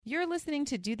You're listening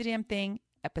to Do the Damn Thing,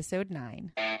 Episode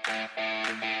 9.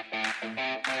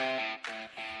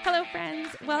 Hello, friends.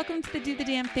 Welcome to the Do the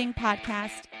Damn Thing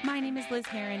podcast. My name is Liz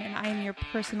Heron, and I am your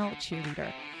personal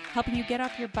cheerleader, helping you get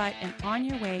off your butt and on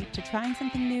your way to trying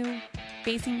something new,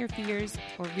 facing your fears,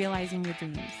 or realizing your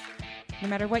dreams. No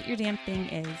matter what your damn thing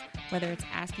is, whether it's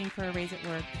asking for a raise at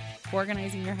work,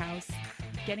 organizing your house,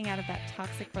 getting out of that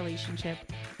toxic relationship,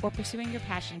 or pursuing your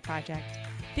passion project,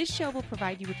 this show will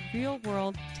provide you with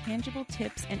real-world, tangible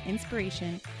tips and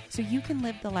inspiration so you can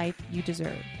live the life you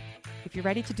deserve. If you're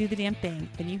ready to do the damn thing,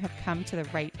 then you have come to the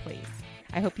right place.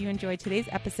 I hope you enjoyed today's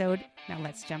episode. Now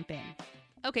let's jump in.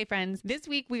 Okay, friends, this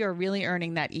week we are really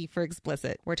earning that E for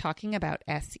explicit. We're talking about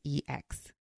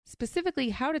sex. Specifically,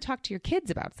 how to talk to your kids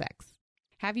about sex.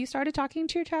 Have you started talking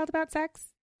to your child about sex?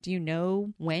 Do you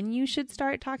know when you should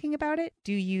start talking about it?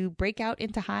 Do you break out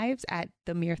into hives at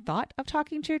the mere thought of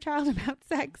talking to your child about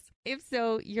sex? If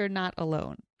so, you're not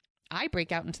alone. I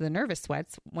break out into the nervous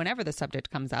sweats whenever the subject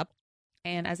comes up.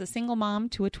 And as a single mom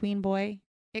to a tween boy,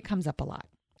 it comes up a lot.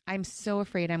 I'm so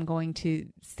afraid I'm going to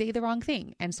say the wrong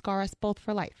thing and scar us both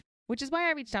for life, which is why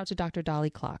I reached out to Dr. Dolly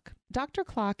Klock. Dr.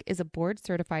 Klock is a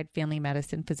board-certified family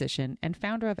medicine physician and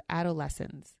founder of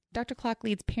Adolessence. Dr. Klock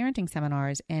leads parenting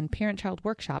seminars and parent-child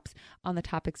workshops on the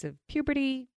topics of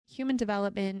puberty, human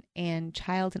development, and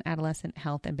child and adolescent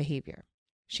health and behavior.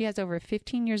 She has over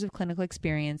 15 years of clinical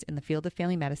experience in the field of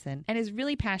family medicine and is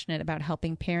really passionate about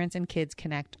helping parents and kids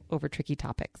connect over tricky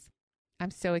topics.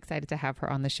 I'm so excited to have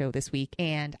her on the show this week,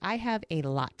 and I have a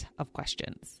lot of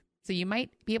questions. So you might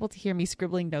be able to hear me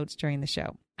scribbling notes during the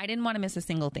show. I didn't want to miss a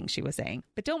single thing she was saying,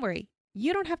 but don't worry.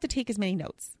 You don't have to take as many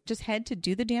notes. Just head to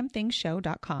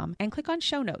dothedamnthingsshow.com and click on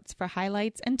show notes for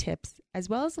highlights and tips, as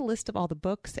well as a list of all the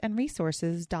books and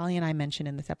resources Dolly and I mentioned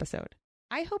in this episode.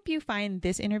 I hope you find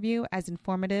this interview as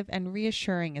informative and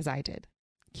reassuring as I did.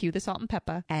 Cue the salt and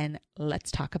pepper, and let's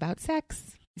talk about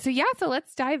sex. So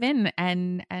let's dive in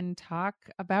and talk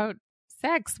about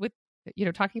sex with,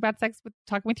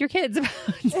 talking with your kids about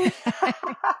sex.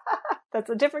 That's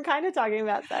a different kind of talking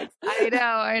about sex.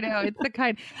 I know. It's the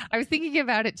kind. I was thinking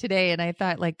about it today, and I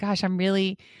thought, gosh, I'm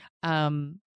really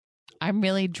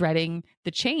dreading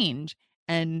the change,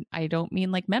 and I don't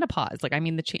mean like menopause. I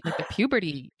mean the change, like the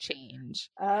puberty change.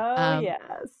 Oh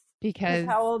yes. Because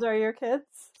how old are your kids?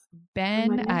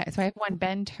 Ben. So I have one.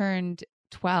 Ben turned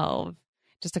 12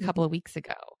 just a couple of weeks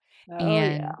ago, Oh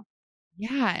and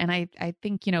and I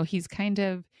think he's kind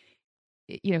of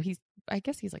I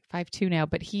guess he's like 5'2" now,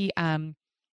 but he kind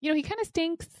of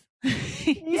stinks.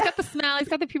 He's got the smell, he's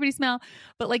got the puberty smell,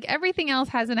 but everything else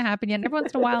hasn't happened yet. And every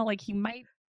once in a while,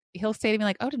 he'll say to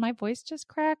me oh, did my voice just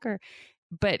crack? I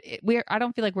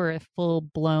don't feel like we're full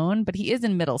blown, but he is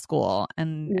in middle school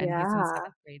and he's in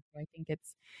 7th grade. So I think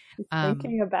it's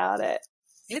thinking about it.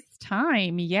 It's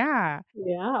time. Yeah.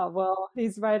 Yeah. Well,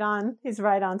 he's right on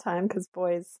time because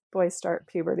boys start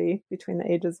puberty between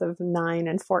the ages of 9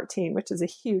 and 14, which is a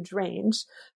huge range,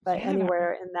 but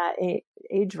anywhere in that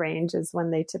age range is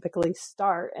when they typically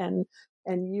start. And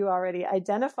you already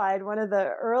identified one of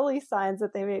the early signs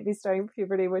that they may be starting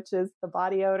puberty, which is the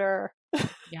body odor.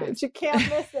 Yeah. You can't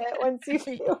miss it once you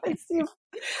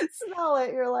smell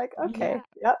it. You're like, okay,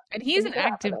 yep. And he's an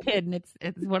active kid, and it's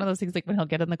one of those things when he'll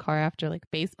get in the car after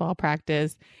baseball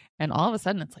practice, and all of a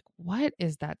sudden it's what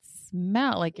is that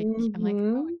smell? I'm like,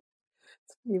 oh.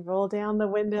 You roll down the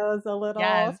windows a little,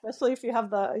 especially if you have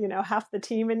the half the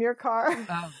team in your car.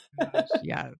 Oh gosh,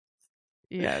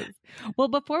 yes. Well,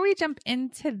 before we jump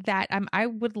into that, I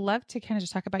would love to kind of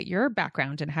just talk about your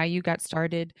background and how you got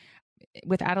started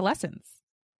with Adolessence.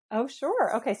 Oh,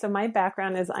 sure. Okay. So my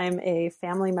background is I'm a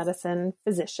family medicine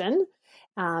physician,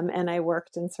 and I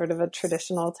worked in sort of a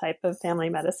traditional type of family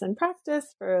medicine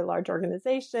practice for a large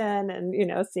organization and,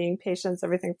 seeing patients,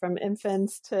 everything from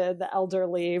infants to the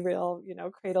elderly, real,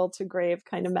 cradle to grave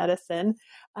kind of medicine,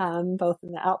 both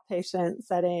in the outpatient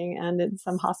setting and in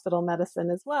some hospital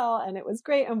medicine as well. And it was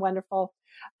great and wonderful.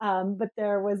 But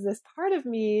there was this part of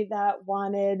me that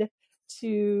wanted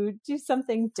to do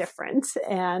something different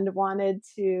and wanted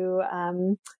to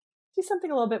do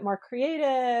something a little bit more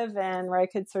creative and where I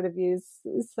could sort of use,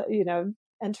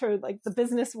 enter the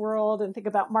business world and think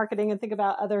about marketing and think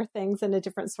about other things in a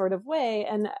different sort of way.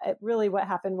 And really what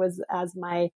happened was as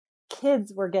my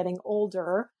kids were getting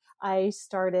older, I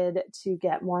started to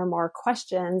get more and more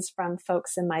questions from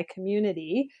folks in my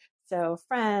community. So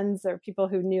friends or people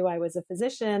who knew I was a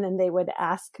physician, and they would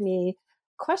ask me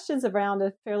questions around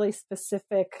a fairly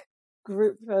specific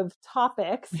group of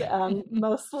topics,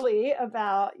 mostly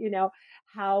about,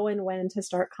 how and when to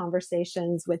start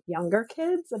conversations with younger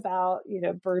kids about,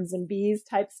 birds and bees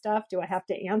type stuff. Do I have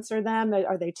to answer them?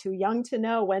 Are they too young to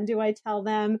know? When do I tell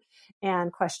them?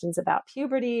 And questions about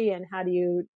puberty and how do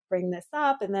you bring this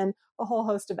up? And then a whole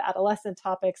host of adolescent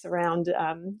topics around,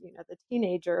 the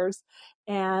teenagers.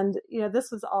 And,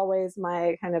 this was always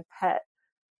my kind of pet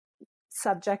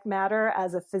subject matter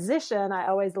as a physician. I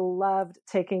always loved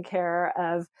taking care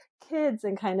of kids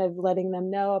and kind of letting them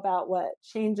know about what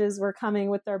changes were coming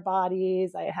with their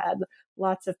bodies. I had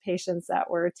lots of patients that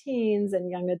were teens and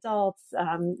young adults,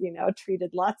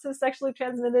 treated lots of sexually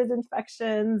transmitted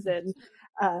infections and,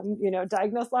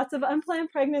 diagnosed lots of unplanned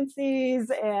pregnancies.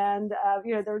 And,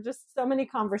 there were just so many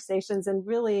conversations. And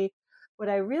really, what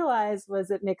I realized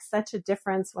was it makes such a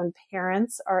difference when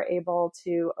parents are able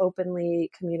to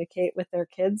openly communicate with their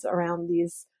kids around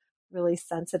these really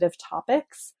sensitive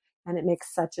topics. And it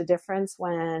makes such a difference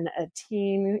when a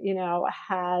teen,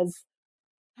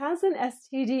 has an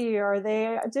STD or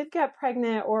they did get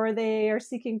pregnant or they are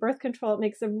seeking birth control. It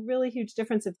makes a really huge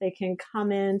difference if they can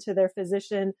come in to their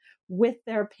physician with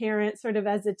their parent sort of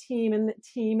as a team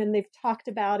and they've talked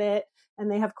about it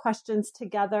and they have questions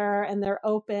together and they're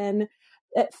open.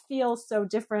 It feels so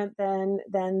different than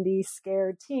the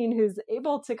scared teen who's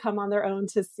able to come on their own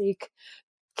to seek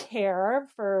care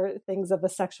for things of a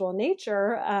sexual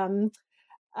nature.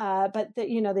 But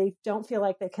they don't feel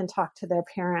like they can talk to their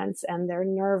parents and they're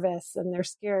nervous and they're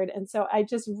scared. And so I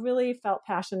just really felt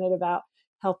passionate about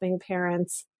helping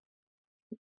parents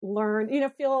learn,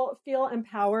 feel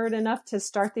empowered enough to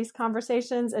start these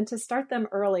conversations and to start them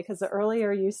early, because the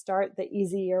earlier you start, the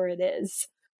easier it is.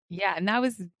 Yeah. And that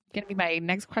was going to be my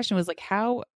next question was like,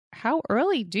 how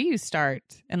early do you start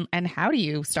and how do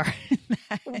you start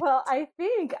that? Well,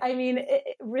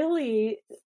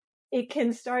 it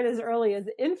can start as early as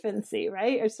infancy,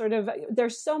 right?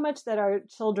 There's so much that our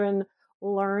children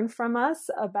learn from us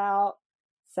about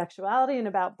sexuality and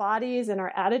about bodies and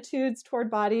our attitudes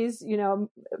toward bodies,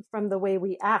 from the way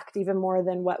we act even more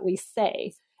than what we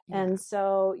say. Yeah. And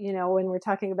so, when we're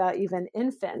talking about even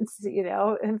infants,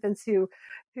 infants who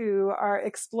are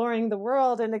exploring the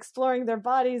world and exploring their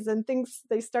bodies and things,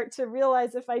 they start to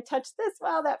realize if I touch this,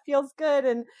 wow, that feels good.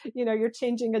 And, you're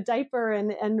changing a diaper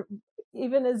and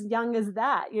even as young as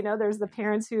that, there's the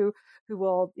parents who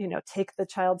will, take the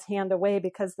child's hand away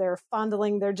because they're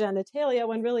fondling their genitalia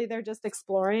when really they're just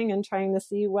exploring and trying to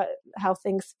see how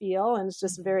things feel. And it's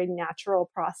just a very natural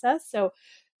process. So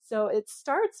it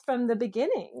starts from the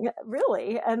beginning,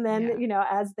 really. And then,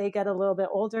 as they get a little bit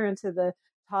older into the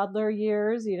toddler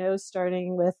years,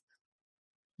 starting with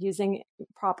using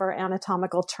proper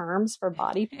anatomical terms for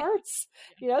body parts,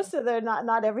 so they're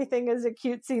not everything is a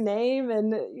cutesy name.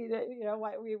 And,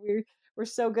 why we're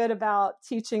so good about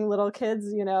teaching little kids,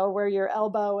 where your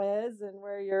elbow is and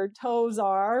where your toes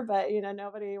are, but,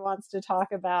 nobody wants to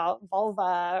talk about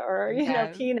vulva or,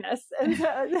 penis. And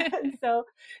so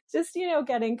just,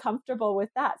 getting comfortable with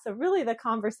that. So really the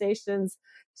conversations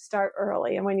start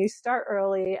early. And when you start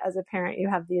early as a parent, you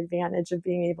have the advantage of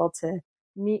being able to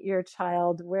meet your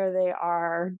child where they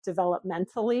are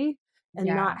developmentally and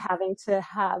not having to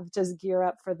just gear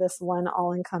up for this one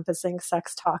all-encompassing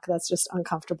sex talk that's just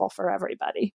uncomfortable for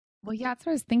everybody. Well, yeah, that's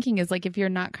what I was thinking is like, if you're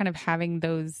not kind of having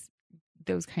those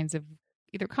kinds of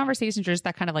either conversations or just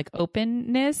that kind of like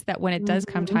openness, that when it does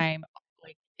come time,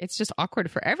 like it's just awkward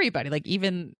for everybody. Like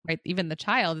even the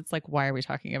child, it's like, why are we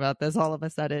talking about this all of a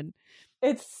sudden?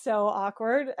 It's so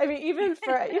awkward. I mean, even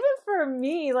for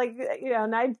me, like,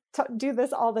 and I do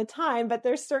this all the time, but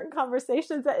there's certain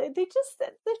conversations that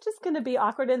they're just going to be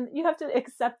awkward, and you have to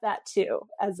accept that too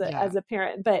as a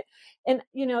parent. But, and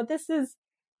this is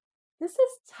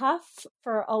tough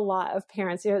for a lot of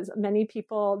parents. Many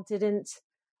people didn't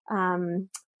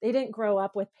grow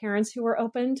up with parents who were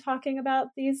open talking about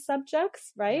these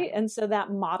subjects, right? Yeah. And so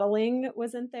that modeling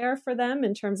wasn't there for them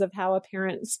in terms of how a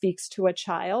parent speaks to a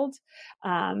child.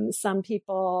 Some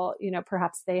people,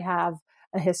 perhaps they have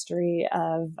a history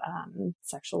of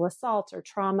sexual assault or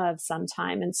trauma of some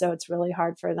time. And so it's really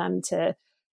hard for them to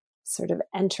sort of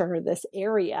enter this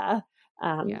area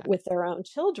with their own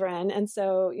children. And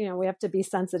so, we have to be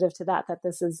sensitive to that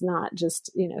this is not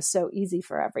just, so easy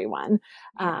for everyone.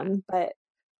 Yeah.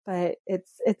 But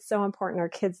it's so important. Our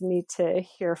kids need to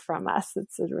hear from us.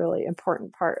 It's a really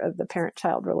important part of the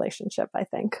parent-child relationship, I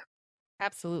think.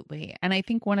 Absolutely. And I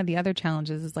think one of the other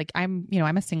challenges is like, I'm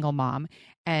a single mom,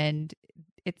 and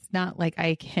it's not like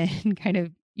I can kind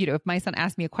of, if my son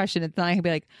asks me a question, it's not I can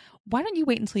be like, why don't you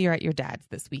wait until you're at your dad's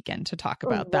this weekend to talk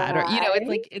about that? Or, it's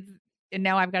like, and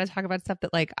now I've got to talk about stuff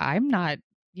that like, I'm not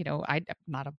I'm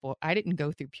not a boy. I didn't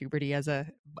go through puberty as a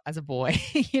boy.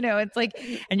 It's like,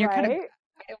 and you're kind of,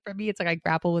 Right. for me, it's like I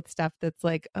grapple with stuff that's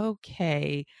like,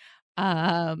 okay,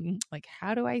 like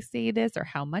how do I say this, or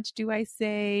how much do I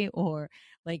say, or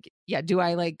like, yeah, do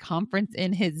I like conference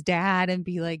in his dad and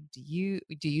be like, do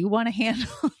you want to handle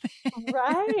this?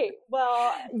 Right.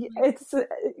 Well, it's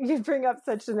you bring up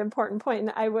such an important point,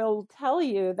 and I will tell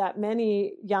you that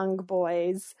many young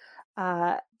boys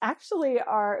actually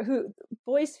are who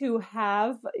boys who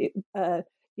have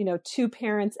two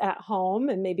parents at home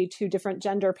and maybe two different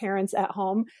gender parents at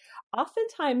home.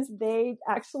 Oftentimes, they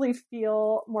actually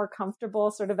feel more comfortable,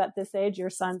 sort of at this age, your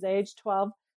son's age,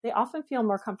 12. They often feel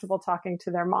more comfortable talking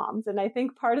to their moms, and I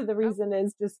think part of the reason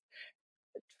is just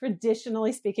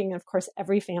traditionally speaking, of course,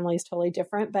 every family is totally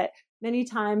different, but many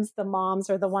times the moms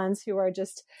are the ones who are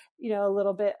just, a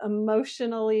little bit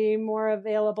emotionally more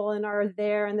available and are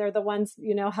there. And they're the ones,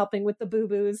 helping with the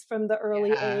boo-boos from the early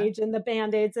Yeah. age and the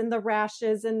band-aids and the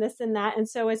rashes and this and that. And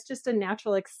so it's just a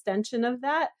natural extension of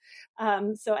that.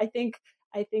 So I think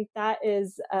that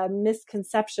is a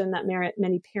misconception that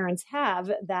many parents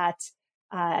have, that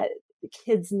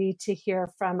kids need to hear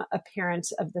from a parent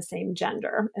of the same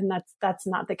gender, and that's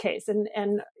not the case. And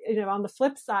on the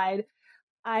flip side,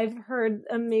 I've heard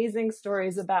amazing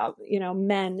stories about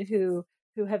men who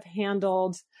have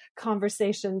handled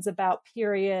conversations about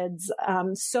periods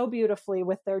so beautifully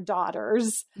with their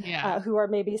daughters, who are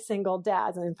maybe single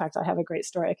dads. And in fact, I have a great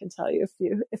story I can tell you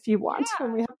if you want,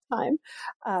 when we have time.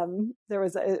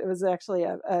 It was actually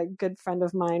a good friend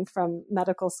of mine from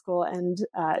medical school, and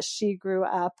she grew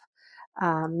up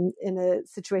in a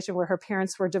situation where her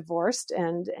parents were divorced,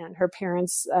 and her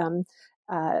parents,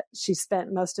 she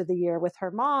spent most of the year with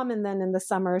her mom, and then in the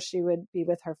summer she would be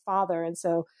with her father. And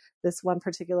so this one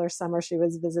particular summer, she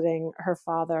was visiting her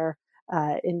father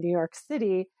in New York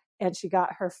City, and she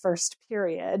got her first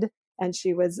period, and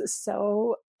she was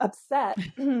so upset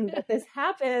that this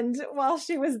happened while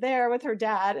she was there with her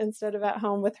dad instead of at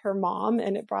home with her mom.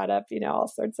 And it brought up, all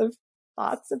sorts of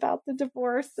thoughts about the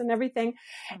divorce and everything.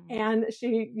 And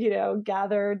she,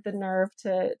 gathered the nerve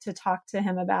to talk to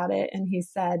him about it. And he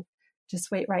said, just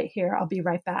wait right here. I'll be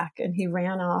right back. And he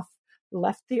ran off,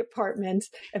 left the apartment.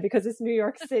 And because it's New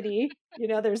York City,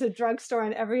 there's a drugstore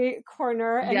on every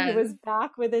corner. And he was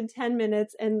back within 10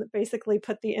 minutes and basically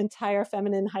put the entire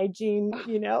feminine hygiene,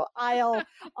 aisle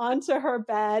onto her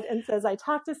bed, and says, I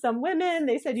talked to some women.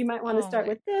 They said, you might want to start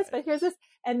with this, but here's this.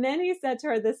 And then he said to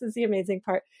her, this is the amazing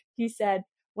part. He said,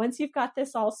 once you've got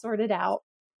this all sorted out,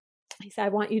 he said, I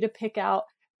want you to pick out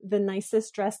the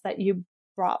nicest dress that you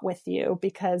brought with you,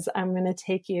 because I'm going to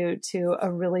take you to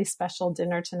a really special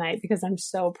dinner tonight, because I'm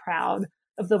so proud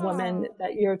of the woman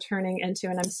that you're turning into.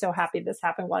 And I'm so happy this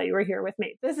happened while you were here with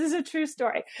me. This is a true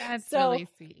story. That's really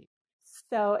sweet.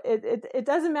 So it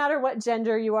doesn't matter what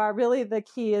gender you are. Really, the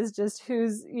key is just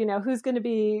who's going to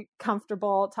be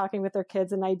comfortable talking with their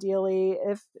kids. And ideally,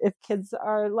 if kids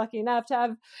are lucky enough to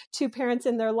have two parents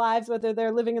in their lives, whether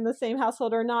they're living in the same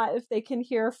household or not, if they can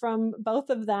hear from both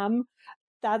of them,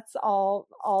 that's all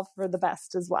for the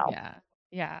best as well.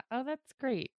 Yeah. Oh, that's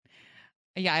great.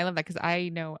 Yeah, I love that, because I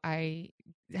know I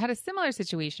had a similar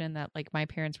situation that, like, my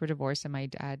parents were divorced and my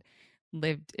dad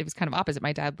lived, it was kind of opposite.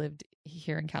 My dad lived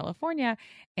here in California,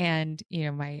 and,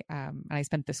 I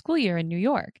spent the school year in New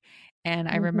York. And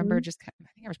I remember I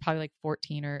think I was probably like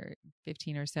 14 or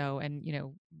 15 or so, and,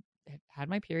 had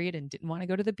my period and didn't want to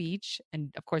go to the beach.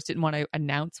 And of course, didn't want to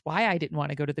announce why I didn't want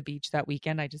to go to the beach that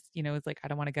weekend. I just, was like, I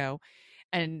don't want to go.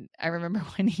 And I remember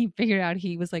when he figured out,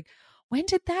 he was like, when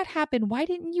did that happen? Why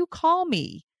didn't you call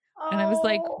me? And I was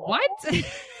like, what? And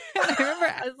I remember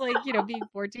I was like, being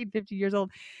 14, 15 years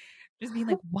old, just being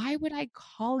like, why would I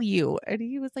call you? And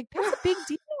he was like, that's a big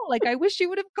deal. Like, I wish you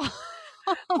would have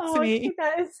called me.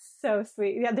 That is so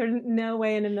sweet. Yeah, there's no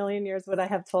way in a million years would I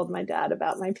have told my dad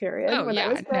about my period when I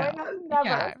was growing up. Never.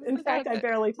 Yeah, in fact, I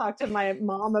barely talked to my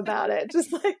mom about it.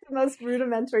 Just like the most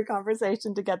rudimentary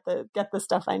conversation to get the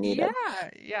stuff I needed.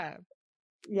 Yeah.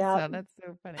 So that's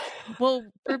so funny. Well,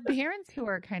 for parents who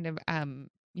are kind of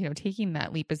taking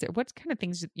that leap, what kind of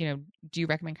things do you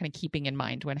recommend kind of keeping in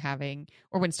mind when having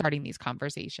or when starting these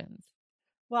conversations?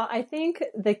 Well, I think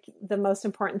the most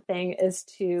important thing is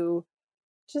to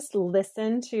just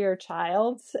listen to your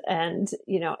child. And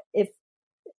if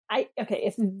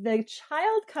the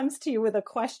child comes to you with a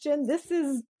question, this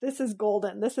is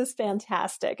golden. This is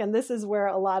fantastic. And this is where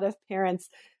a lot of parents,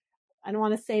 I don't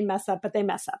want to say mess up, but they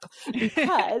mess up,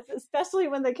 because especially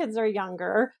when the kids are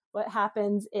younger, what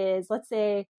happens is, let's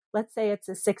say it's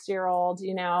a 6-year-old,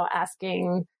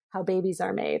 asking how babies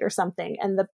are made or something.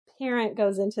 And the parent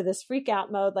goes into this freak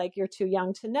out mode, like, you're too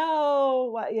young to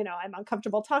know, I'm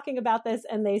uncomfortable talking about this.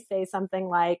 And they say something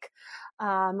like,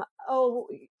 oh,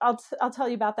 I'll tell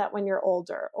you about that when you're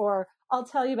older, or I'll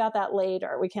tell you about that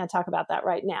later. We can't talk about that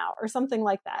right now, or something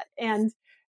like that. And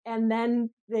then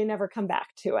they never come back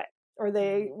to it, or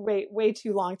they wait way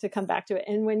too long to come back to it.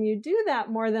 And when you do that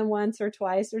more than once or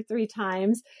twice or 3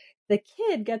 times, the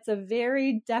kid gets a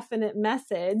very definite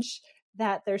message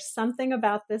that there's something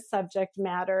about this subject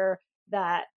matter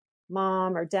that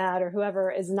mom or dad or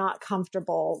whoever is not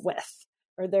comfortable with,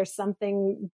 or there's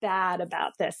something bad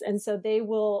about this. And so they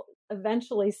will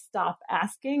eventually stop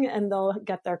asking, and they'll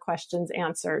get their questions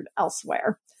answered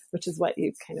elsewhere, which is what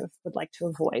you kind of would like to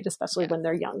avoid, especially when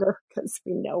they're younger, because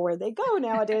we know where they go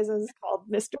nowadays. It's called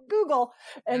Mr. Google.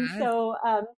 And so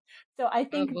I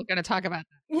think we're going to talk about that.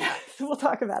 Yes, we'll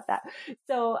talk about that.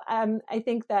 So I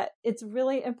think that it's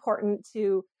really important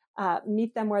to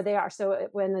meet them where they are. So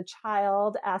when a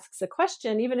child asks a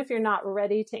question, even if you're not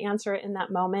ready to answer it in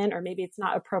that moment, or maybe it's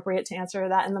not appropriate to answer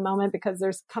that in the moment because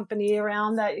there's company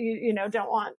around that you don't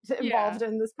want involved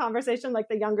in this conversation, like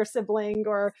the younger sibling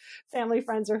or family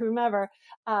friends or whomever,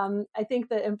 I think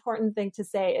the important thing to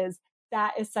say is,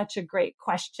 that is such a great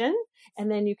question. And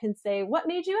then you can say, what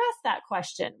made you ask that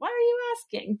question? Why are you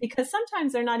asking? Because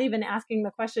sometimes they're not even asking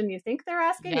the question you think they're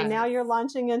asking. And now you're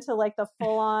launching into like the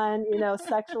full on,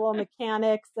 sexual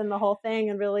mechanics and the whole thing.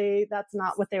 And really, that's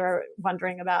not what they were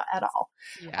wondering about at all.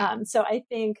 So I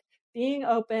think being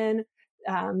open,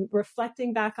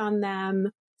 reflecting back on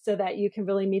them so that you can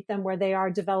really meet them where they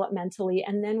are developmentally.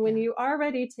 And then when you are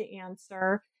ready to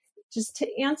answer, just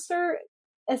to answer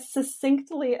as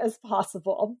succinctly as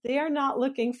possible. They are not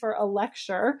looking for a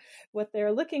lecture. What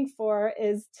they're looking for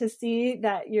is to see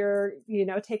that you're,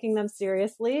 taking them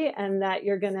seriously, and that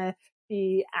you're going to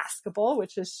be askable,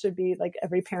 which should be like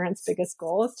every parent's biggest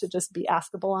goal, is to just be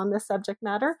askable on this subject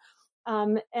matter.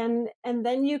 And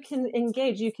then you can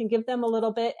engage, you can give them a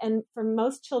little bit. And for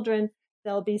most children,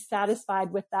 they'll be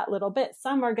satisfied with that little bit.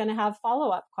 Some are going to have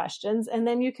follow-up questions, and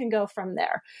then you can go from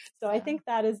there. So I think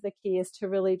that is the key, is to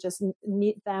really just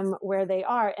meet them where they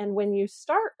are. And when you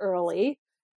start early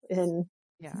in,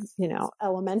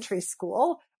 elementary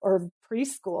school or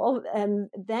preschool, and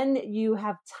then you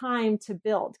have time to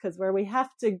build, because where we have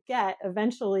to get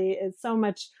eventually is so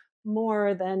much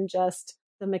more than just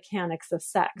the mechanics of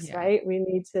sex, right? We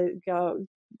need to go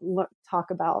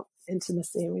talk about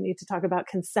intimacy, and we need to talk about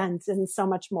consent and so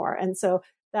much more. And so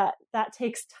that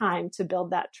takes time to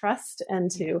build that trust and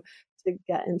to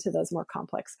get into those more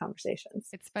complex conversations.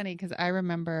 It's funny because I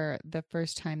remember the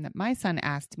first time that my son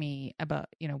asked me about,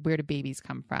 where do babies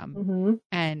come from?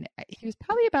 And he was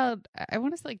probably about, I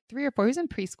want to say like 3 or 4, he was in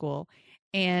preschool.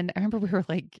 And I remember we were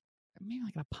like, maybe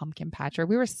like a pumpkin patch, or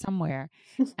we were somewhere,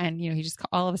 and he just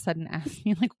all of a sudden asked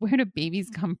me like, where do babies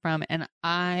come from? And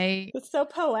it's so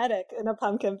poetic in a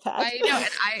pumpkin patch. I know.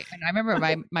 And I remember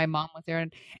my mom was there,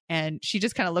 and she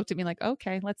just kind of looked at me like,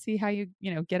 okay, let's see how you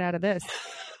get out of this.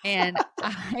 And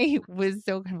I was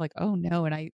so kind of like, oh no.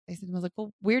 And I said, I was like,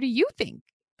 well, where do you think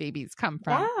babies come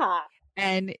from?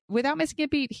 And without missing a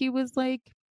beat, he was like,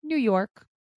 New York.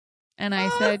 And I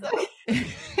said,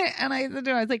 and I said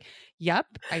to him, I was like, yep.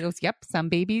 I goes, yep. Some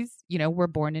babies, were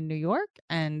born in New York,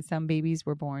 and some babies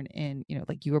were born in,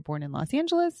 like you were born in Los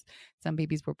Angeles. Some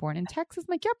babies were born in Texas.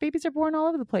 I'm like, yep, babies are born all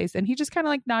over the place. And he just kind of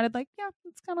like nodded, like, yeah,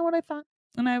 that's kind of what I thought.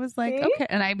 And I was like, okay.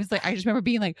 And I was like, I just remember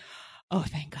being like, oh,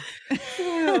 thank God.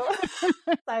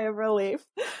 Sigh of relief.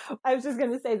 I was just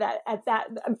going to say that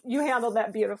you handled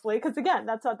that beautifully, because again,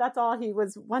 that's all he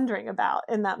was wondering about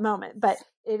in that moment. But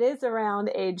it is around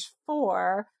age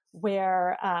 4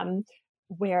 where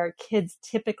kids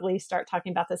typically start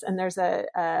talking about this. And there's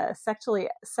a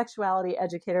sexuality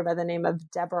educator by the name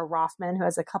of Deborah Rothman, who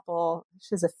has she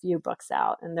has a few books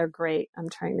out, and they're great. I'm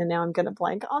going to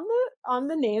blank on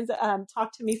the names.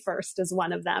 Talk to Me First is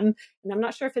one of them. And I'm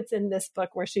not sure if it's in this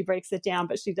book where she breaks it down,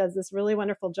 but she does this really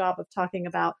wonderful job of talking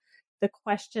about the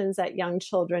questions that young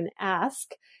children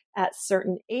ask at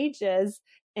certain ages,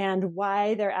 and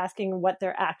why they're asking what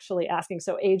they're actually asking.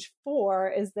 So age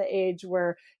 4 is the age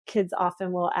where kids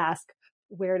often will ask,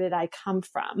 where did I come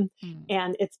from?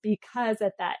 And it's because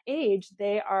at that age,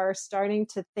 they are starting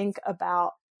to think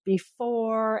about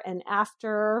before and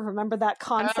after. Remember that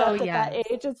concept at that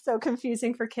age? It's so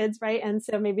confusing for kids, right? And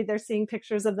so maybe they're seeing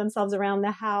pictures of themselves around the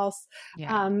house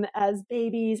as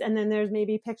babies, and then there's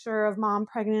maybe a picture of mom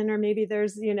pregnant, or maybe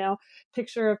there's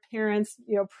picture of parents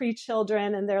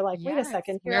pre-children, and they're like, wait a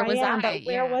second, here I am, but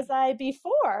where was I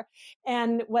before?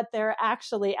 And what they're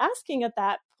actually asking at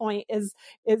that point is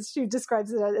she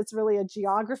describes it as it's really a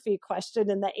geography question.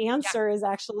 And the answer is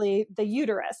actually the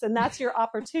uterus. And that's your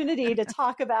opportunity to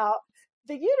talk about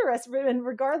the uterus, and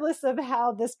regardless of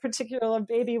how this particular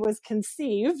baby was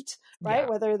conceived, right?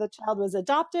 Whether the child was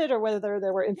adopted or whether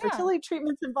there were infertility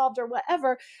treatments involved or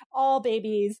whatever, all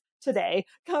babies today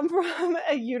come from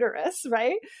a uterus,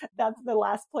 right? That's the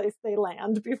last place they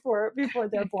land before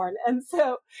they're born. And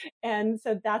so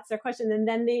that's their question. And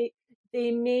then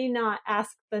they may not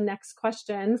ask the next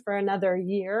question for another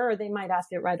year, or they might ask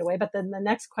it right away. But then the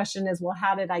next question is, well,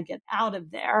 how did I get out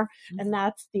of there? And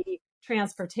that's the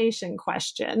transportation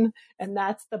question. And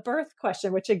that's the birth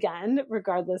question, which again,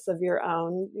 regardless of your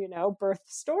own, birth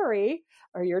story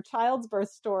or your child's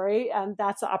birth story,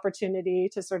 that's an opportunity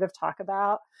to sort of talk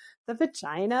about the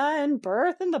vagina and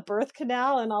birth and the birth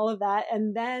canal and all of that.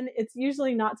 And then it's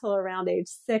usually not till around age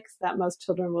 6 that most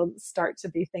children will start to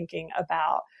be thinking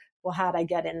about, well, how'd I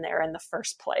get in there in the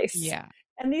first place? Yeah.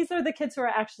 And these are the kids who are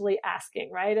actually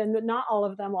asking, right? And not all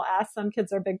of them will ask. Some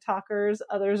kids are big talkers,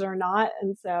 others are not.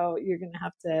 And so you're going to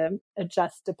have to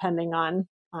adjust depending on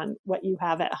what you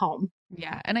have at home.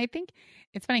 Yeah. And I think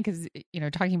it's funny because,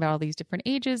 talking about all these different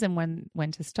ages and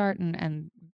when to start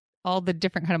and all the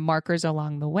different kind of markers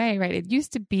along the way, right? It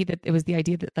used to be that it was the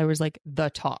idea that there was like the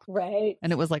talk. Right.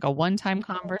 And it was like a one-time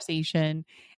conversation.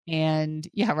 And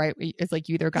right. It's like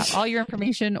you either got all your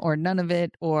information or none of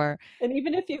it, and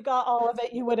even if you got all of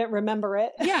it, you wouldn't remember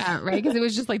it. Yeah. Right. Because it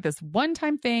was just like this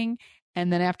one-time thing.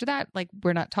 And then after that, like,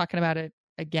 we're not talking about it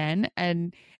again.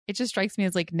 And it just strikes me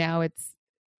as like, now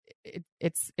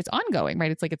it's ongoing,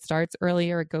 right? It's like, it starts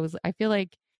earlier. It goes, I feel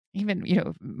like even,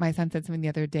 my son said something the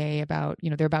other day about,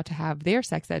 they're about to have their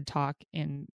sex ed talk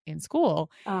in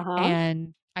school.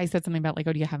 And I said something about like,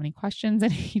 oh, do you have any questions?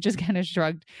 And he just kind of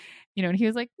shrugged, and he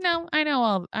was like, no, I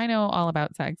know all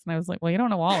about sex. And I was like, well, you don't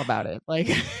know all about it. Like,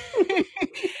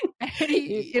 and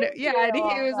he, and he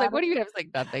was like, what do you have? Like,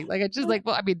 nothing. Like, it's just like,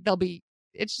 well, I mean,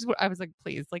 it's just, I was like,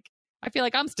 please, like, I feel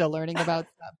like I'm still learning about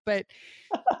stuff, but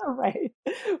right.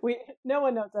 No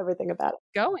one knows everything about it.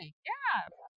 Going.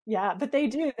 Yeah, but they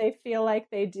do. They feel like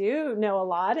they do know a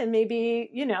lot. And maybe,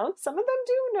 some of them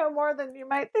do know more than you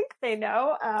might think they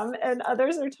know. And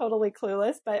others are totally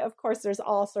clueless. But of course, there's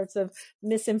all sorts of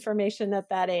misinformation at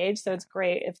that age. So it's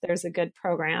great if there's a good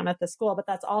program at the school. But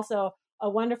that's also a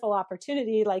wonderful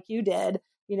opportunity, like you did.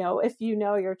 If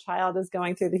your child is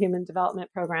going through the human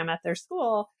development program at their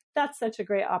school, that's such a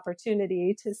great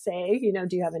opportunity to say,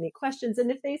 do you have any questions? And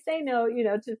if they say no,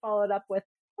 to follow it up with,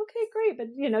 okay, great.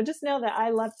 But, just know that I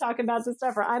love talking about this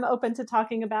stuff, or I'm open to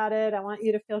talking about it. I want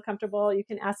you to feel comfortable. You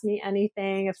can ask me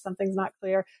anything if something's not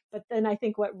clear. But then I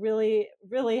think what really,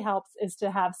 really helps is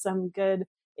to have some good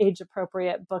age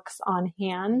appropriate books on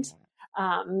hand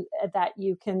that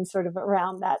you can sort of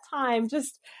around that time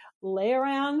just lay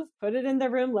around, put it in the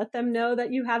room, let them know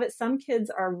that you have it. Some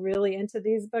kids are really into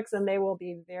these books and they will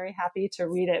be very happy to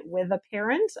read it with a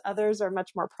parent. Others are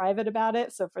much more private about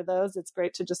it. So for those, it's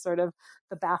great to just sort of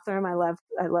the bathroom. I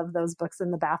love those books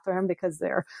in the bathroom because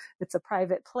it's a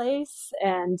private place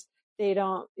and they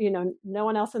don't, no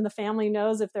one else in the family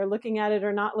knows if they're looking at it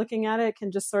or not looking at it. It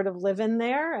can just sort of live in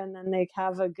there, and then they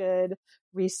have a good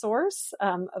resource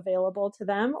available to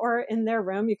them, or in their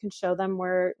room. You can show them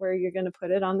where you're going to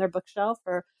put it on their bookshelf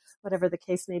or whatever the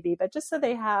case may be, but just so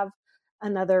they have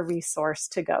another resource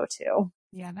to go to.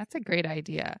 Yeah, that's a great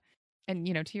idea. And,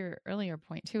 to your earlier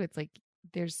point too, it's like,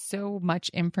 there's so much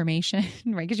information,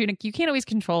 right? Because you can't always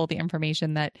control the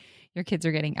information that your kids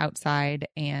are getting outside,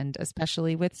 and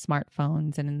especially with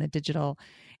smartphones and in the digital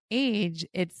age,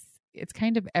 it's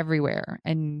kind of everywhere.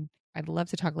 And I'd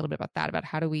love to talk a little bit about that, about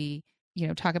how do we,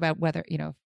 talk about whether,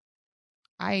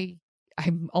 I'm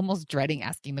almost dreading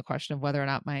asking the question of whether or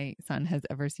not my son has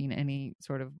ever seen any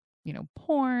sort of,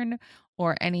 porn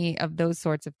or any of those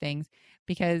sorts of things,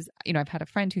 because, I've had a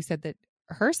friend who said that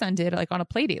her son did, like, on a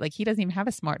play date. Like, he doesn't even have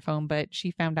a smartphone, but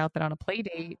she found out that on a play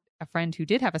date, a friend who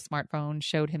did have a smartphone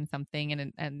showed him something,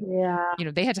 and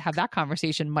they had to have that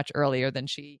conversation much earlier than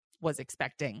she was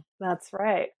expecting. That's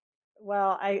right.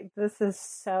 Well, this is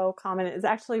so common. It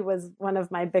actually was one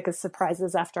of my biggest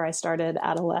surprises after I started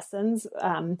adolescents,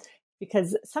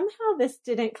 because somehow this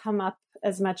didn't come up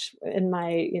as much in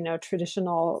my,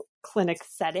 traditional clinic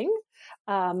setting.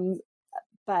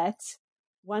 But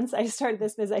once I started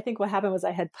this business, I think what happened was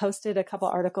I had posted a couple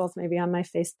articles maybe on my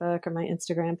Facebook or my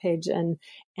Instagram page, and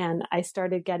I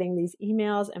started getting these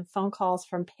emails and phone calls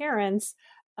from parents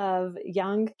of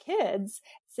young kids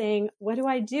saying, what do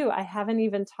I do? I haven't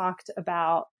even talked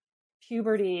about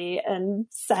puberty and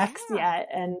sex yet,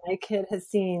 and my kid has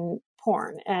seen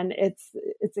porn. And it's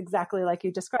exactly like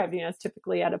you described. It's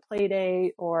typically at a play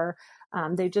date or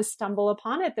They just stumble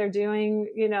upon it. They're doing,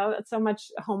 so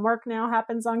much homework now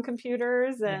happens on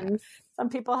computers, and some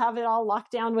people have it all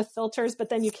locked down with filters, but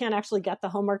then you can't actually get the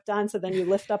homework done. So then you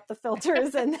lift up the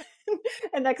filters and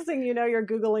next thing you know, you're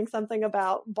Googling something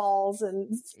about balls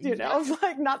and,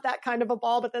 like not that kind of a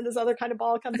ball, but then this other kind of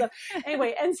ball comes up.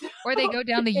 Anyway. And so, or they go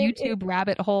down the YouTube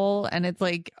rabbit hole, and it's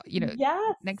like,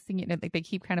 yes. next thing you know, like they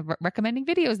keep kind of recommending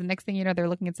videos. The next thing you know, they're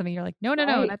looking at something. You're like, no,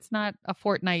 that's not a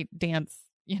Fortnite dance,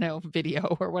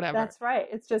 video or whatever. That's right.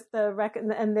 It's just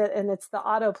and it's the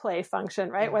autoplay function,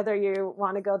 right? Yeah. Whether you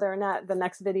want to go there or not, the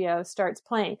next video starts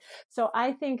playing. So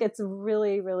I think it's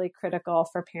really, really critical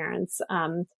for parents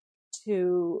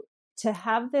to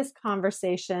have this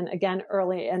conversation again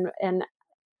early, and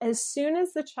as soon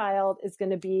as the child is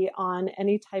going to be on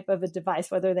any type of a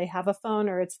device, whether they have a phone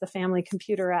or it's the family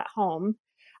computer at home,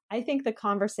 I think the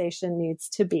conversation needs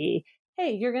to be,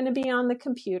 hey, you're going to be on the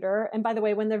computer. And by the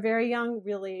way, when they're very young,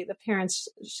 really the parents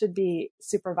should be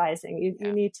supervising.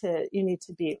 You need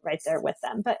to be right there with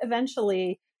them. But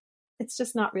eventually it's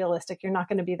just not realistic. You're not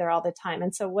going to be there all the time.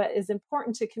 And so what is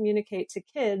important to communicate to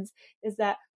kids is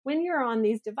that when you're on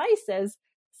these devices,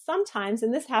 sometimes,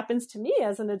 and this happens to me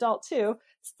as an adult too,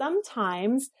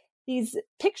 sometimes these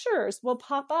pictures will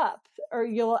pop up, or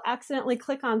you'll accidentally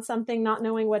click on something not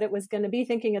knowing what it was going to be,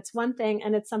 thinking it's one thing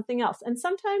and it's something else. And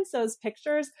sometimes those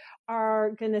pictures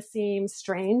are going to seem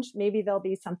strange. Maybe there'll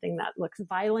be something that looks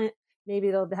violent.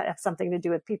 Maybe they'll have something to do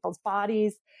with people's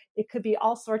bodies. It could be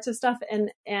all sorts of stuff.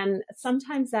 And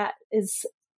sometimes that is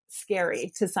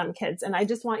scary to some kids. And I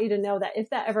just want you to know that if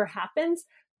that ever happens,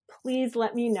 please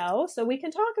let me know so we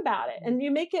can talk about it. And you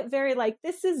make it very like,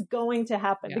 this is going to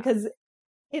happen, because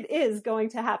it is going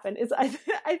to happen.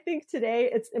 I think today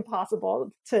it's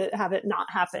impossible to have it not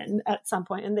happen at some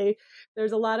point. And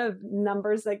there's a lot of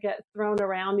numbers that get thrown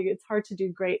around. It's hard to do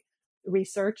great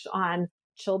research on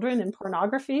children and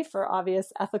pornography for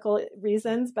obvious ethical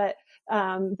reasons. But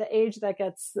the age that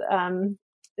gets,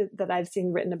 that I've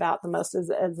seen written about the most is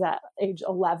that age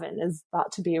 11 is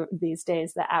thought to be these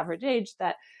days the average age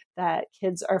that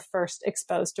kids are first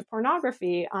exposed to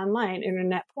pornography online,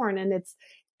 internet porn. And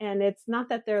it's not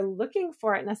that they're looking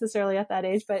for it necessarily at that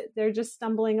age, but they're just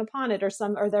stumbling upon it,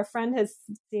 or their friend has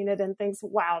seen it and thinks,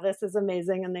 wow, this is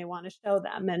amazing. And they want to show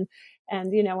them. And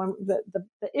when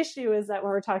the issue is that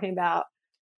when we're talking about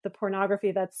the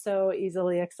pornography that's so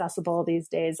easily accessible these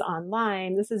days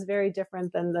online, this is very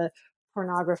different than the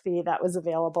pornography that was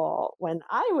available when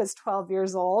I was 12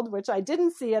 years old, which I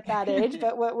didn't see at that age,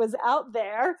 but what was out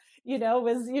there,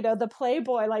 was, the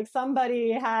Playboy, like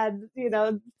somebody had,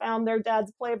 found their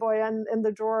dad's Playboy in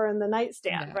the drawer in the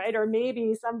nightstand, right? Or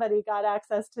maybe somebody got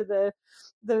access to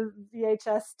the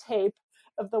VHS tape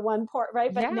of the one port,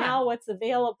 right? But now what's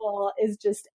available is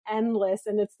just endless,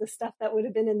 and it's the stuff that would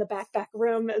have been in the back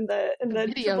room in the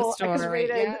video store,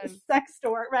 X-rated sex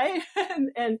store, right?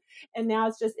 and now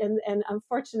it's just and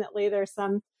unfortunately there's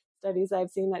some studies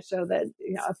I've seen that show that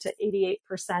up to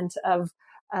 88%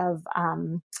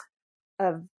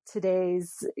 of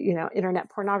today's internet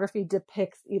pornography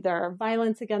depicts either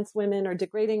violence against women or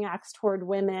degrading acts toward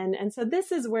women. And so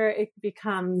this is where it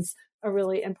becomes a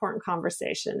really important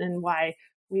conversation, and why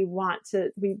we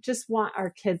just want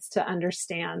our kids to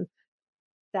understand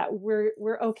that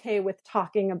we're okay with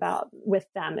talking about with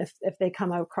them if they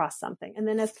come across something. And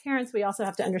then as parents, we also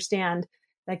have to understand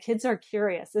that kids are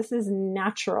curious. This is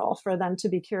natural for them to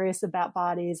be curious about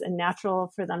bodies, and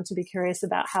natural for them to be curious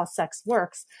about how sex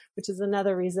works, which is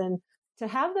another reason to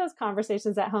have those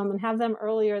conversations at home and have them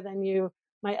earlier than you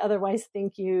might otherwise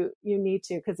think you need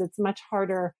to, because it's much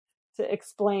harder to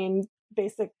explain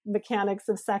basic mechanics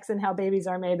of sex and how babies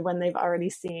are made when they've already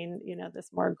seen, this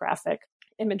more graphic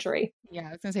imagery. Yeah,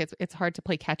 I was gonna say it's hard to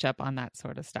play catch up on that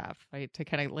sort of stuff, right? To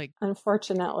kind of like,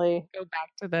 unfortunately, go back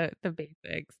to the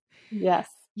basics. Yes.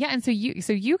 Yeah, and so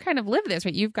you kind of live this,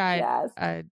 right? You've got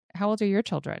how old are your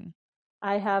children?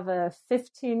 I have a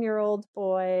 15-year-old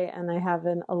boy and I have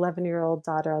an 11-year-old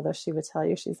daughter, although she would tell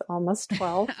you she's almost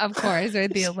 12. Of course,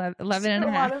 right? The 11 and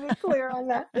a half. I want to be clear on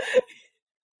that.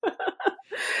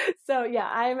 So yeah,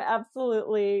 I'm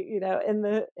absolutely, in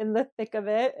the thick of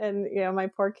it. And, my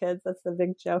poor kids, that's the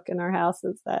big joke in our house,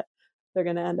 is that they're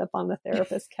going to end up on the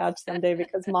therapist couch someday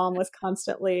because mom was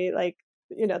constantly like,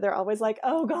 they're always like,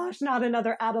 oh gosh, not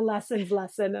another adolescence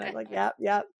lesson. And I'm like, yep,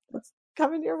 it's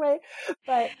coming your way.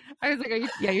 But I was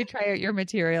like, you try out your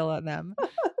material on them.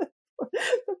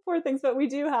 The poor things. But we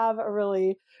do have a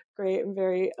really great and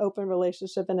very open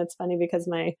relationship. And it's funny because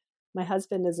my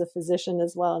husband is a physician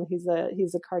as well, and he's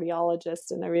a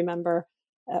cardiologist. And I remember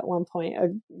at one point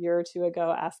a year or two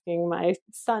ago asking my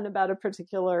son about a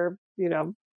particular,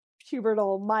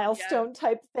 pubertal milestone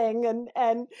type thing.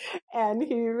 And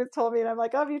he told me, and I'm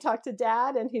like, oh, have you talked to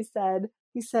Dad? And he said,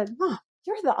 Mom,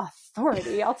 you're the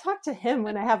authority. I'll talk to him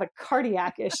when I have a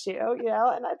cardiac issue,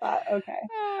 And I thought, okay.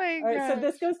 Oh my All right. So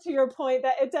this goes to your point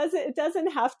that it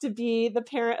doesn't have to be the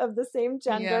parent of the same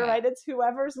gender, right? It's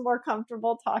whoever's more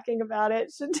comfortable talking about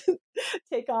it should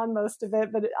take on most of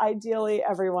it. But ideally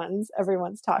everyone's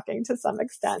talking to some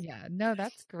extent. Yeah, no,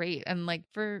 that's great. And like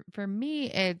for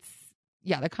me, it's,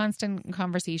 the constant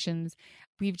conversations.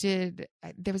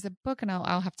 There was a book, and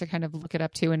I'll have to kind of look it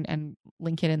up too and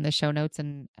link it in the show notes,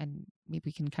 and maybe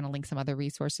we can kind of link some other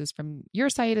resources from your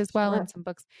site as well, and some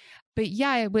books. But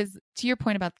yeah, it was to your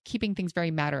point about keeping things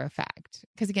very matter of fact.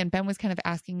 Because again, Ben was kind of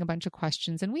asking a bunch of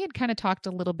questions, and we had kind of talked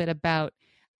a little bit about,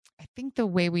 I think the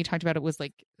way we talked about it was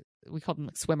like, we called them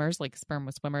like swimmers, like sperm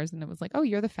was swimmers. And it was like, oh,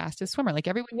 you're the fastest swimmer. Like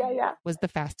everyone was the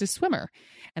fastest swimmer.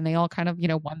 And they all kind of,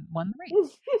 won the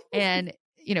race. And,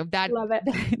 that, love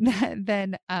it.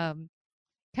 then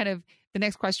kind of the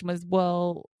next question was,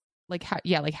 well, like,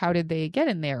 how did they get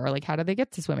in there? Or like, how did they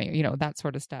get to swimming? That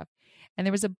sort of stuff. And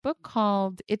there was a book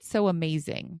called It's So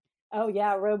Amazing. Oh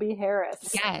yeah, Roby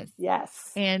Harris.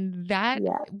 Yes. And that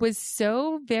was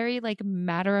so very like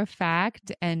matter of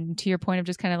fact. And to your point of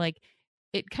just kind of like,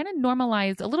 it kind of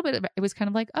normalized a little bit. It was kind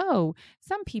of like, oh,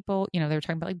 some people, they were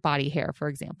talking about like body hair, for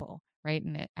example, right?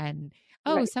 And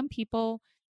some people,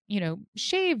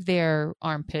 shave their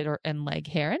armpit and leg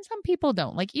hair, and some people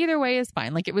don't. Like either way is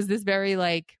fine. Like it was this very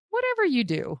like, whatever you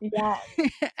do. Yeah.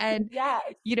 And,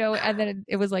 and then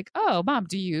it was like, oh, Mom,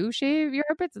 do you shave your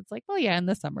armpits? It's like, well, yeah, in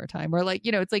the summertime. Or like,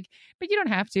 it's like, but you don't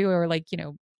have to. Or like,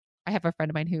 I have a friend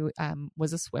of mine who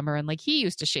was a swimmer, and like he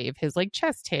used to shave his like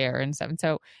chest hair and stuff. And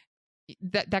so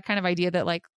that kind of idea that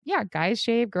like, yeah, guys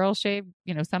shave, girls shave,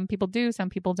 some people do, some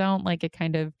people don't. Like it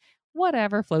kind of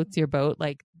whatever floats your boat,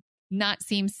 like not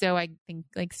seem so, I think,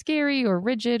 like scary or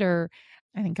rigid, or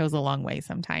I think goes a long way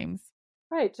sometimes.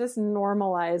 Right. Just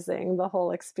normalizing the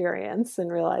whole experience and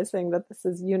realizing that this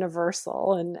is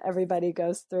universal and everybody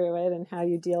goes through it, and how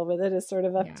you deal with it is sort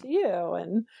of up to you.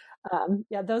 And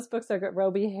those books are good.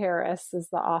 Roby Harris is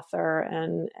the author,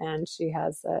 and she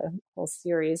has a whole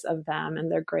series of them,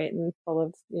 and they're great and full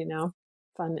of,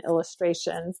 fun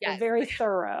illustrations. Yes. They're very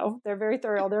thorough.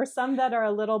 There are some that are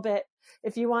a little bit,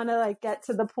 if you want to like get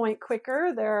to the point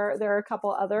quicker, there are a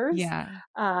couple others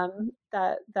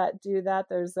that do that.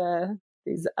 There's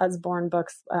these Usborne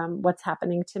books, What's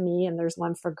Happening to Me, and there's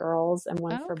one for girls and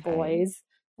one for boys.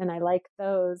 And I like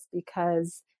those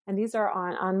because, and these are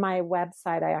on my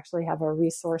website. I actually have a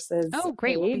resources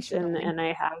page, and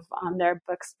I have on there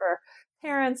books for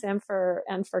parents and for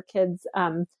kids.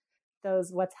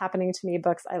 Those What's Happening to Me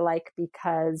books I like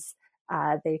because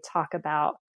they talk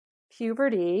about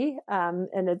puberty,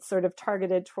 and it's sort of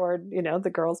targeted toward,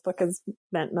 the girls book is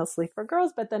meant mostly for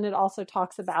girls, but then it also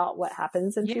talks about what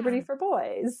happens in puberty for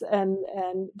boys, and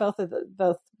both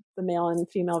the male and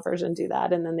female version do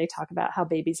that. And then they talk about how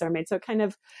babies are made. So it kind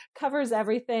of covers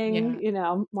everything,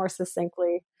 more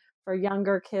succinctly. For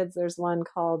younger kids, there's one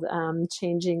called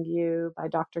Changing You by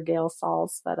Dr. Gail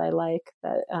Salz that I like,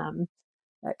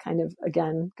 that kind of,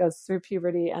 again, goes through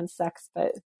puberty and sex,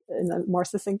 but in a more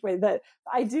succinct way. That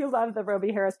I do love the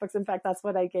Roby Harris books. In fact, that's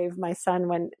what I gave my son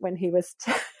when he was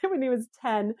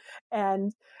 10,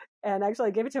 and actually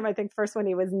I gave it to him, I think, first when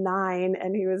he was 9,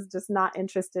 and he was just not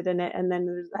interested in it. And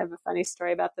then I have a funny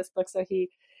story about this book. So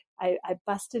I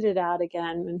busted it out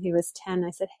again when he was 10. I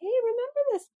said, hey, remember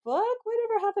this book?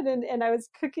 Whatever happened? And I was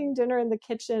cooking dinner in the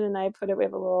kitchen, and we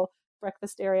have a little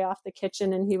breakfast area off the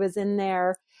kitchen, and he was in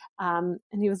there, and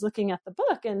he was looking at the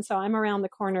book. And so I'm around the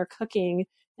corner cooking,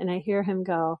 and I hear him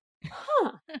go,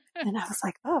 huh. And I was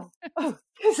like, oh,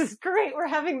 this is great. We're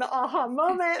having the aha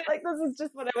moment. Like, this is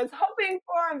just what I was hoping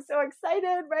for. I'm so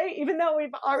excited, right? Even though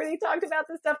we've already talked about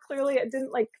this stuff, clearly it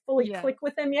didn't like fully click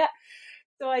with him yet.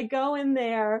 So I go in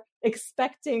there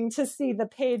expecting to see the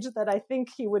page that I think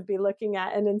he would be looking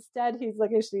at. And instead he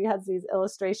has these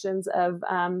illustrations of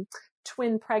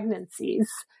twin pregnancies,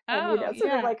 and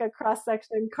sort of like a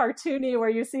cross-section cartoony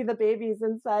where you see the babies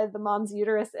inside the mom's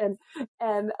uterus, and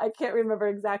I can't remember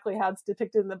exactly how it's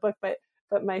depicted in the book, but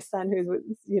my son,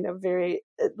 who's very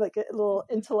like a little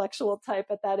intellectual type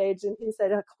at that age, and he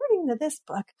said, according to this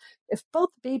book, if both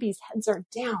babies' heads are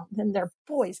down, then they're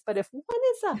boys, but if one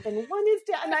is up and one is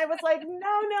down, and I was like, no.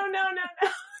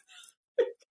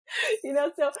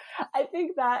 So I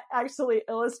think that actually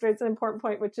illustrates an important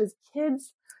point, which is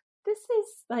kids, this is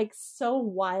like so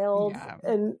wild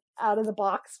and out of the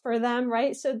box for them,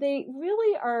 right? So they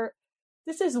really are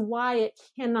this is why it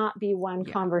cannot be one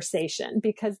conversation,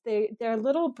 because their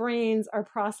little brains are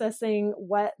processing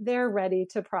what they're ready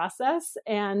to process.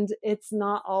 And it's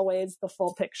not always the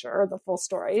full picture or the full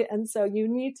story. And so you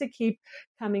need to keep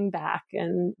coming back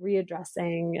and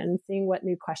readdressing and seeing what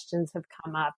new questions have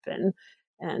come up,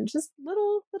 and just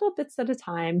little bits at a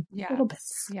time. Little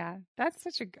bits. Yeah. That's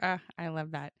such I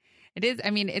love that. It is. I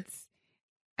mean,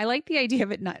 I like the idea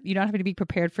of it. You don't have to be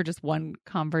prepared for just one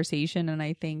conversation. And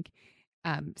I think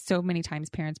so many times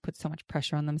parents put so much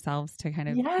pressure on themselves to kind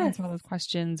of answer all those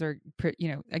questions, or,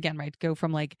 again, right, go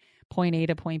from like point A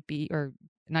to point B, or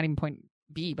not even point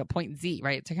B, but point Z,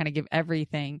 right, to kind of give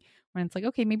everything, when it's like,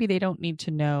 okay, maybe they don't need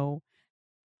to know,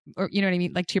 or, you know what I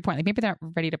mean? Like, to your point, like maybe they're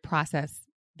not ready to process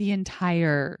the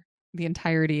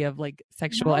entirety of like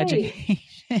sexual education.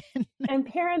 And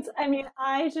parents, I mean,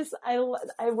 I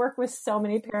work with so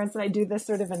many parents, and I do this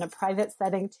sort of in a private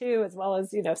setting too, as well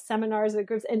as, seminars and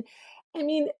groups. And I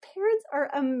mean, parents are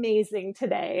amazing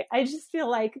today. I just feel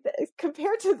like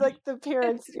compared to like the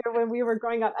parents, when we were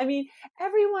growing up, I mean,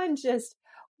 everyone just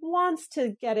wants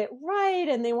to get it right,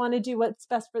 and they want to do what's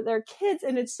best for their kids.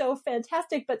 And it's so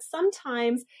fantastic. But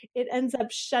sometimes it ends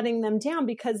up shutting them down,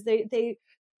 because they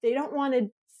don't want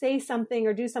to say something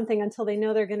or do something until they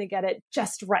know they're going to get it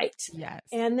just right. Yes.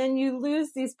 And then you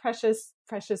lose these precious,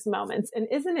 precious moments. And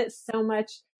isn't it so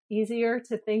much easier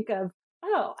to think of,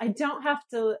 oh, I don't have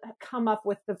to come up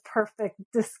with the perfect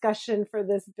discussion for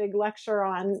this big lecture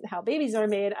on how babies are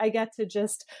made. I get to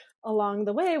just, along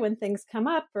the way, when things come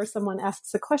up, or someone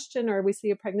asks a question, or we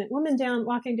see a pregnant woman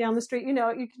walking down the street, you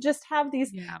can just have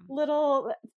these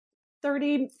little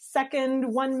 30-second,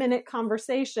 1-minute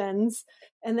conversations.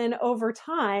 And then over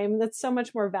time, that's so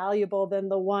much more valuable than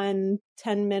the 1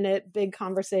 10-minute big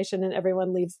conversation and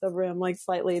everyone leaves the room like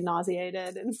slightly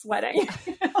nauseated and sweating.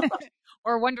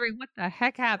 Or wondering what the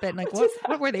heck happened. Like,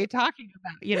 what were they talking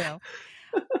about? Yeah.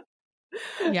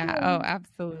 Oh,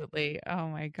 absolutely. Oh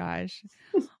my gosh.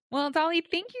 Well, Dolly,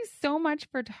 thank you so much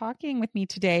for talking with me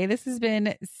today. This has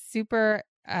been super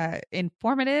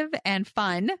informative and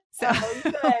fun. So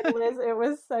good, Liz. It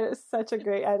was I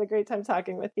had a great time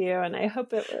talking with you, and I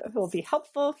hope it will be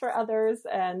helpful for others.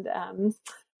 And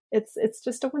it's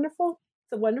just a wonderful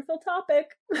topic.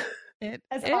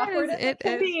 As awkward as it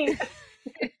can be.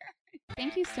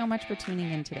 Thank you so much for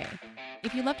tuning in today.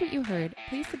 If you loved what you heard,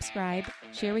 please subscribe,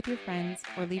 share with your friends,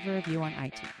 or leave a review on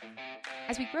iTunes.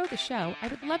 As we grow the show, I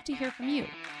would love to hear from you.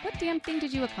 What damn thing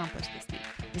did you accomplish this week?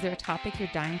 Is there a topic you're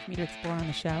dying for me to explore on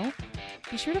the show?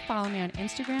 Be sure to follow me on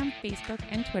Instagram, Facebook,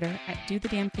 and Twitter at Do the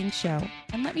Damn Thing Show,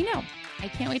 and let me know. I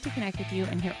can't wait to connect with you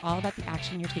and hear all about the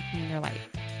action you're taking in your life.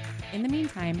 In the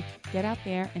meantime, get out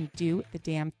there and do the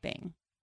damn thing.